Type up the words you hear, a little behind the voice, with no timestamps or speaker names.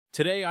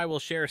Today I will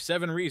share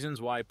 7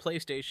 reasons why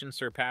PlayStation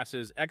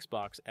surpasses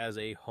Xbox as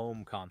a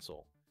home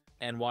console,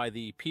 and why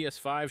the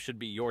PS5 should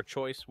be your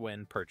choice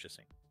when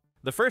purchasing.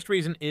 The first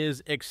reason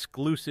is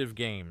exclusive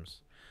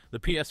games. The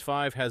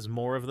PS5 has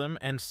more of them,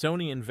 and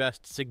Sony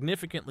invests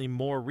significantly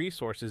more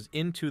resources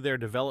into their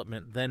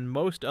development than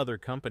most other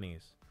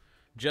companies.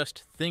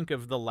 Just think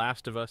of The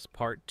Last of Us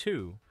Part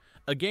 2,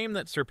 a game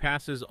that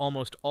surpasses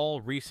almost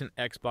all recent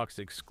Xbox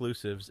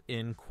exclusives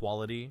in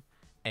quality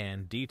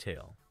and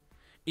detail.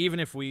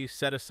 Even if we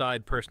set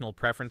aside personal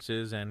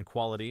preferences and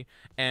quality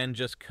and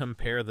just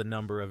compare the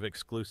number of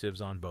exclusives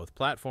on both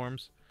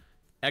platforms,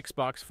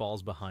 Xbox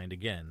falls behind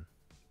again.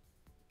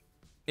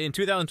 In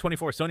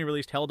 2024, Sony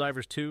released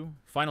Helldivers 2,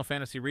 Final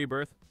Fantasy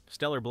Rebirth,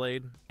 Stellar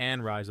Blade,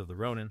 and Rise of the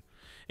Ronin.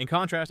 In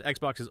contrast,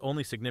 Xbox's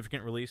only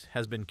significant release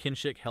has been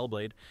Kinship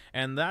Hellblade,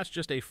 and that's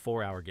just a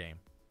 4-hour game.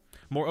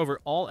 Moreover,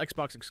 all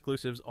Xbox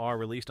exclusives are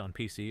released on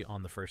PC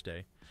on the first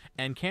day,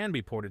 and can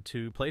be ported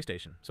to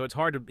PlayStation, so it's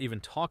hard to even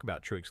talk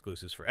about true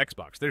exclusives for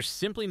Xbox. There's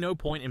simply no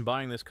point in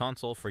buying this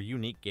console for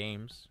unique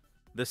games.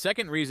 The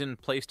second reason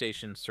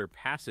PlayStation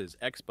surpasses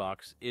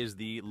Xbox is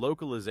the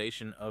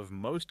localization of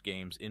most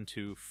games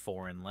into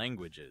foreign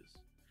languages.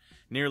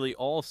 Nearly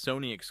all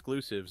Sony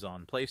exclusives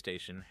on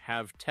PlayStation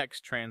have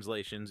text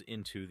translations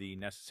into the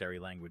necessary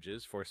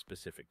languages for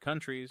specific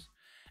countries,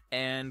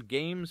 and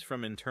games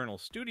from internal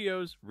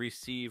studios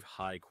receive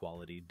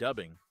high-quality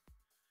dubbing.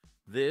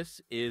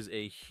 This is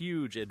a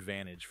huge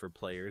advantage for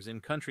players in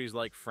countries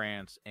like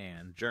France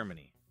and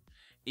Germany.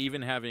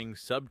 Even having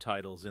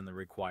subtitles in the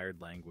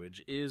required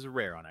language is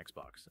rare on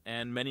Xbox,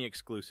 and many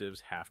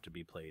exclusives have to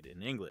be played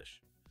in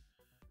English.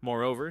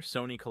 Moreover,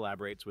 Sony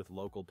collaborates with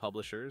local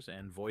publishers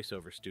and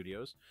voiceover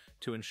studios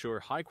to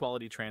ensure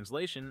high-quality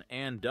translation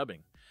and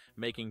dubbing,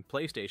 making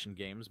PlayStation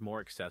games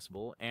more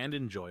accessible and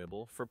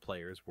enjoyable for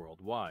players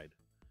worldwide.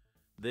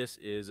 This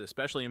is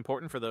especially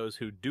important for those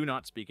who do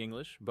not speak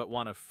English but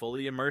want to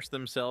fully immerse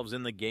themselves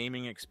in the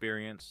gaming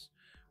experience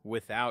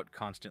without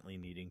constantly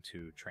needing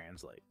to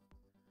translate.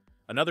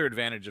 Another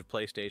advantage of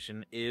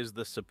PlayStation is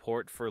the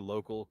support for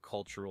local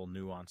cultural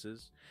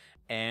nuances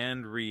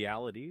and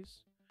realities.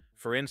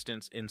 For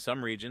instance, in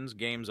some regions,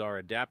 games are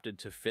adapted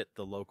to fit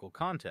the local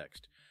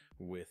context,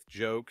 with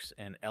jokes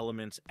and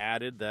elements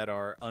added that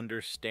are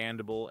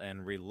understandable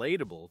and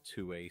relatable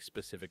to a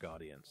specific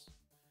audience.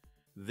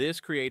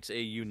 This creates a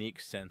unique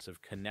sense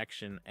of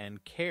connection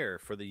and care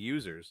for the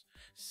users,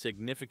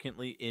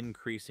 significantly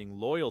increasing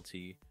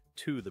loyalty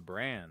to the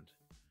brand.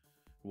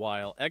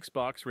 While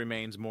Xbox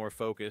remains more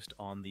focused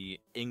on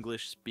the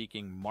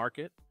English-speaking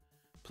market,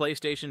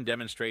 PlayStation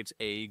demonstrates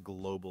a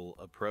global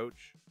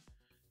approach,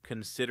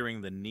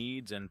 considering the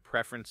needs and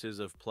preferences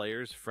of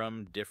players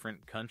from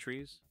different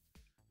countries.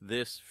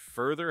 This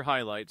further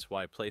highlights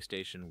why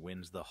PlayStation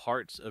wins the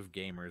hearts of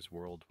gamers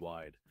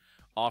worldwide,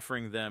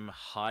 offering them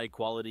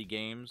high-quality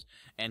games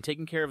and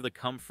taking care of the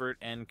comfort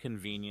and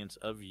convenience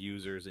of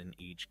users in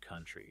each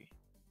country.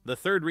 The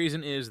third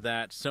reason is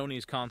that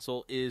Sony's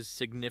console is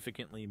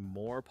significantly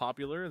more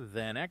popular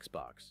than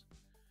Xbox.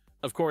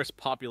 Of course,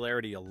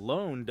 popularity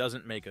alone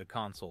doesn't make a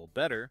console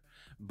better,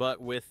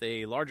 but with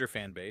a larger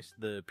fan base,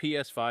 the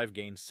PS5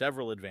 gains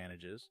several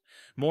advantages.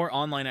 More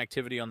online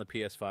activity on the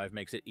PS5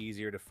 makes it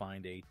easier to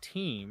find a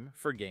team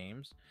for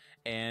games,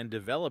 and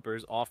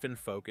developers often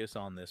focus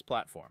on this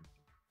platform.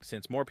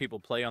 Since more people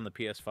play on the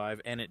PS5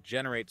 and it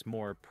generates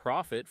more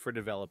profit for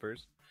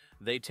developers,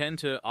 they tend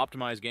to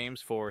optimize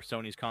games for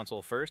Sony's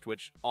console first,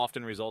 which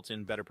often results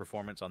in better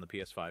performance on the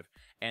PS5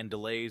 and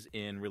delays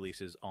in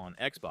releases on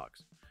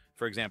Xbox.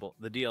 For example,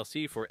 the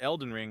DLC for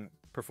Elden Ring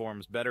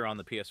performs better on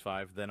the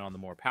PS5 than on the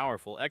more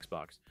powerful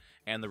Xbox,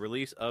 and the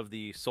release of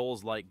the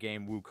Souls-like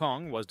game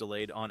Wukong was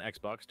delayed on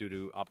Xbox due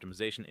to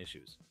optimization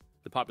issues.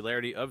 The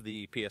popularity of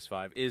the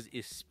PS5 is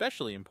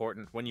especially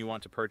important when you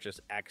want to purchase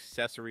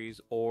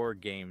accessories or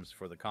games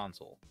for the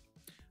console.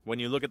 When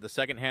you look at the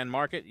second-hand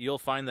market, you'll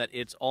find that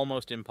it's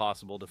almost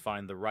impossible to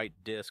find the right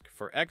disc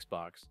for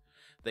Xbox.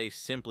 They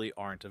simply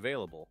aren't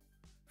available.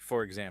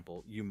 For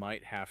example, you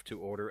might have to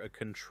order a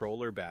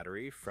controller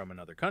battery from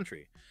another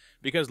country,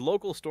 because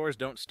local stores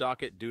don't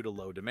stock it due to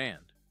low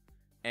demand.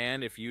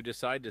 And if you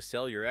decide to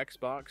sell your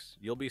Xbox,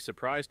 you'll be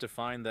surprised to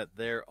find that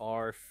there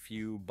are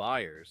few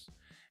buyers,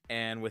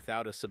 and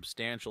without a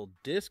substantial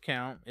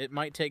discount, it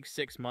might take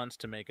 6 months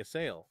to make a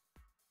sale.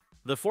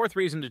 The fourth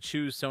reason to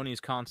choose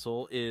Sony's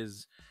console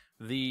is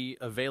the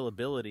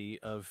availability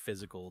of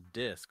physical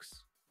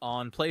discs.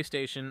 On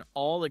PlayStation,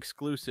 all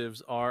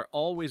exclusives are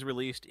always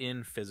released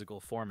in physical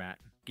format,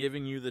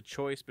 giving you the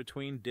choice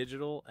between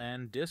digital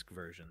and disc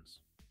versions.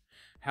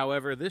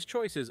 However, this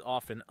choice is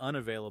often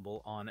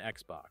unavailable on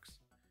Xbox,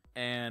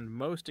 and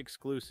most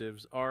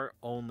exclusives are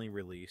only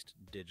released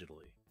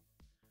digitally.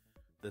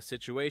 The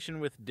situation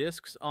with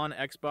discs on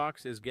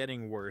Xbox is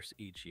getting worse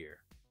each year.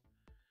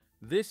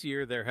 This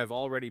year, there have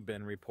already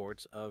been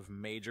reports of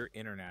major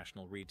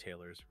international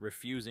retailers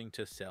refusing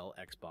to sell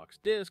Xbox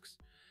discs,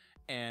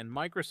 and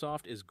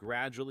Microsoft is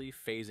gradually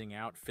phasing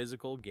out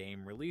physical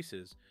game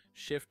releases,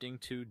 shifting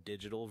to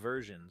digital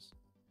versions.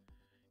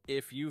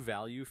 If you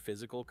value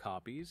physical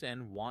copies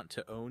and want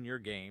to own your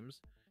games,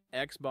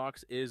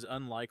 Xbox is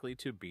unlikely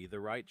to be the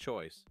right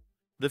choice.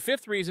 The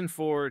fifth reason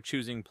for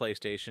choosing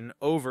PlayStation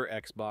over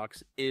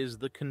Xbox is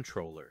the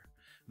controller.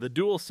 The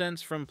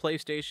DualSense from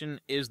PlayStation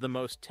is the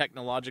most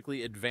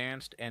technologically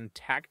advanced and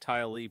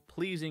tactilely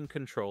pleasing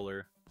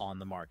controller on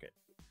the market.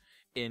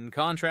 In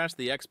contrast,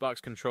 the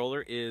Xbox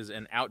controller is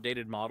an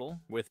outdated model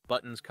with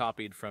buttons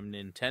copied from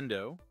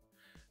Nintendo,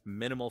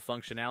 minimal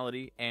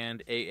functionality,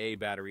 and AA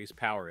batteries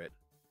power it.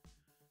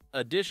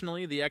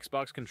 Additionally, the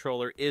Xbox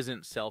controller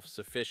isn't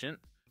self-sufficient.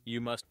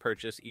 You must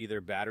purchase either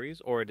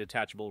batteries or a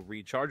detachable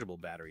rechargeable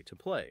battery to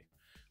play,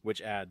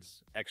 which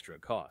adds extra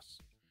costs.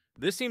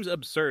 This seems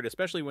absurd,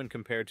 especially when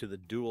compared to the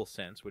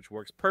DualSense, which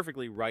works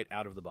perfectly right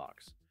out of the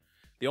box.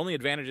 The only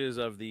advantages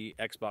of the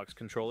Xbox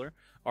controller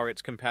are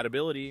its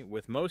compatibility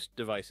with most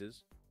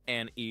devices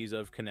and ease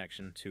of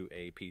connection to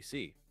a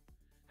PC.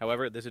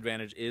 However, this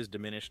advantage is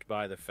diminished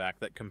by the fact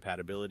that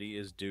compatibility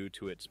is due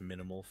to its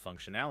minimal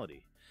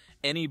functionality.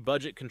 Any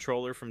budget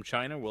controller from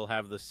China will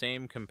have the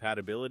same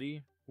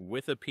compatibility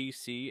with a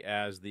PC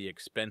as the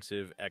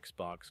expensive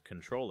Xbox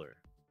controller.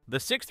 The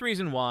sixth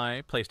reason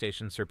why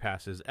PlayStation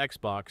surpasses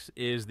Xbox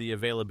is the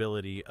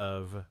availability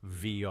of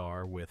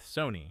VR with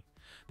Sony.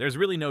 There's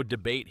really no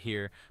debate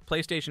here.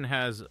 PlayStation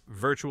has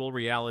virtual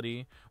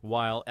reality,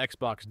 while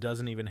Xbox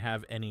doesn't even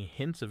have any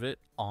hints of it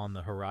on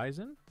the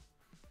horizon.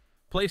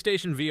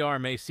 PlayStation VR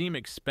may seem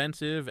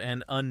expensive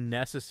and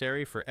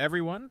unnecessary for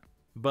everyone,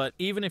 but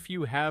even if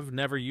you have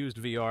never used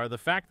VR, the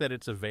fact that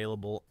it's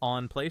available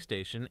on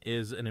PlayStation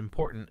is an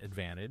important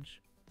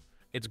advantage.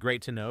 It's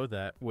great to know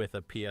that with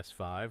a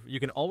PS5, you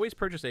can always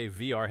purchase a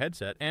VR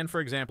headset and, for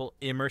example,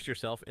 immerse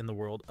yourself in the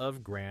world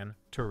of Gran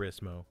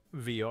Turismo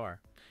VR.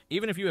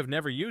 Even if you have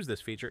never used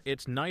this feature,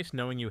 it's nice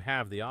knowing you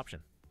have the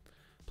option.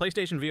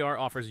 PlayStation VR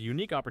offers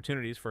unique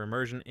opportunities for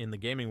immersion in the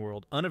gaming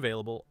world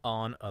unavailable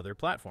on other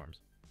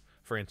platforms.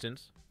 For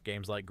instance,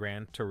 games like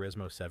Gran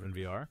Turismo 7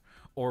 VR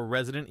or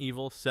Resident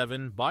Evil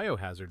 7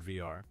 Biohazard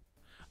VR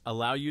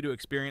allow you to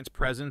experience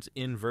presence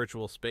in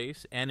virtual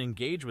space and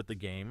engage with the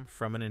game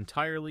from an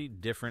entirely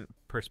different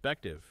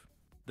perspective.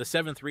 The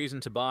seventh reason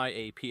to buy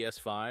a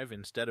PS5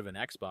 instead of an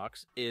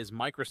Xbox is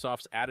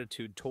Microsoft's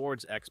attitude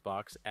towards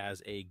Xbox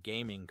as a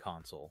gaming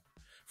console.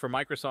 For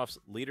Microsoft's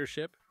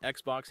leadership,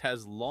 Xbox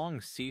has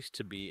long ceased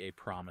to be a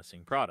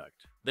promising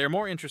product. They're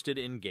more interested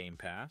in Game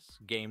Pass,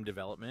 game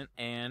development,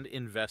 and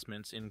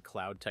investments in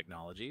cloud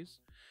technologies,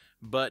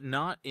 but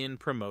not in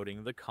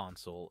promoting the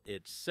console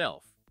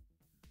itself.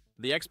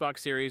 The Xbox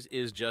Series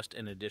is just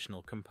an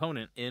additional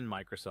component in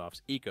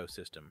Microsoft's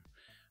ecosystem,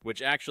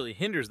 which actually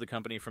hinders the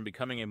company from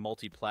becoming a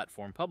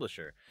multi-platform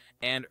publisher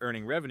and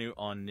earning revenue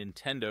on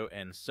Nintendo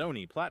and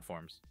Sony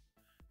platforms.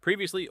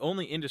 Previously,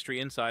 only industry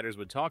insiders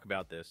would talk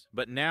about this,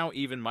 but now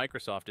even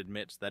Microsoft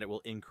admits that it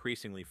will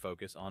increasingly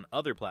focus on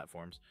other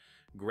platforms,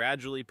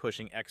 gradually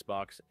pushing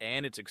Xbox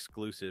and its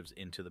exclusives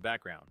into the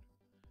background.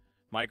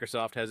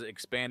 Microsoft has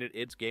expanded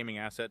its gaming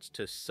assets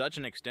to such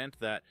an extent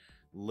that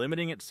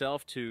limiting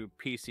itself to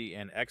PC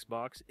and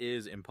Xbox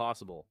is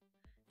impossible.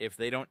 If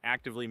they don't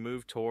actively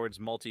move towards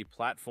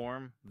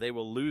multi-platform, they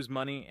will lose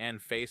money and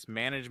face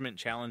management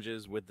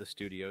challenges with the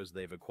studios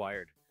they've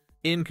acquired.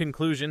 In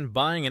conclusion,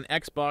 buying an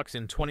Xbox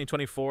in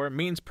 2024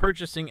 means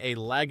purchasing a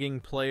lagging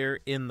player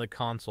in the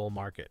console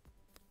market.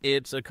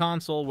 It's a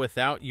console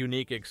without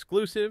unique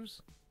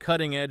exclusives,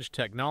 cutting-edge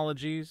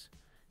technologies,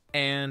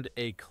 and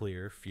a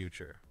clear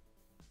future.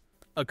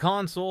 A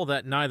console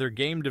that neither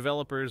game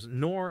developers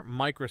nor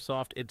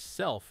Microsoft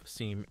itself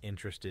seem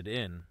interested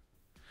in.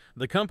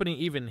 The company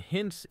even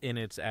hints in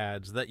its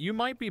ads that you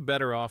might be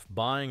better off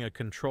buying a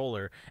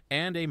controller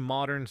and a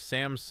modern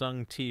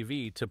Samsung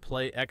TV to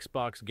play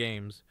Xbox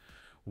games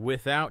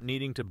without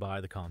needing to buy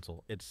the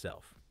console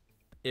itself.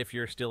 If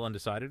you're still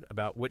undecided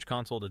about which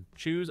console to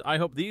choose, I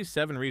hope these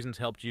 7 reasons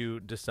helped you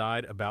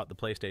decide about the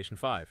PlayStation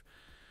 5.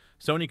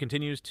 Sony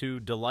continues to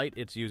delight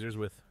its users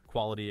with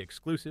quality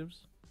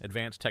exclusives,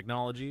 advanced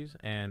technologies,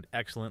 and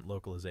excellent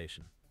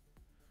localization.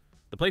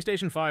 The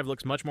PlayStation 5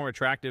 looks much more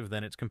attractive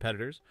than its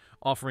competitors,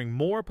 offering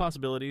more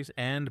possibilities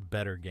and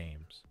better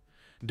games.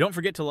 Don't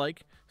forget to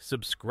like,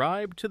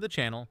 subscribe to the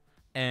channel,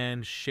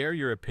 and share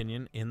your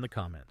opinion in the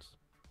comments.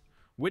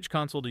 Which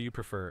console do you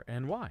prefer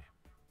and why?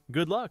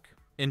 Good luck,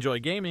 enjoy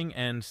gaming,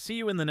 and see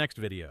you in the next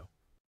video.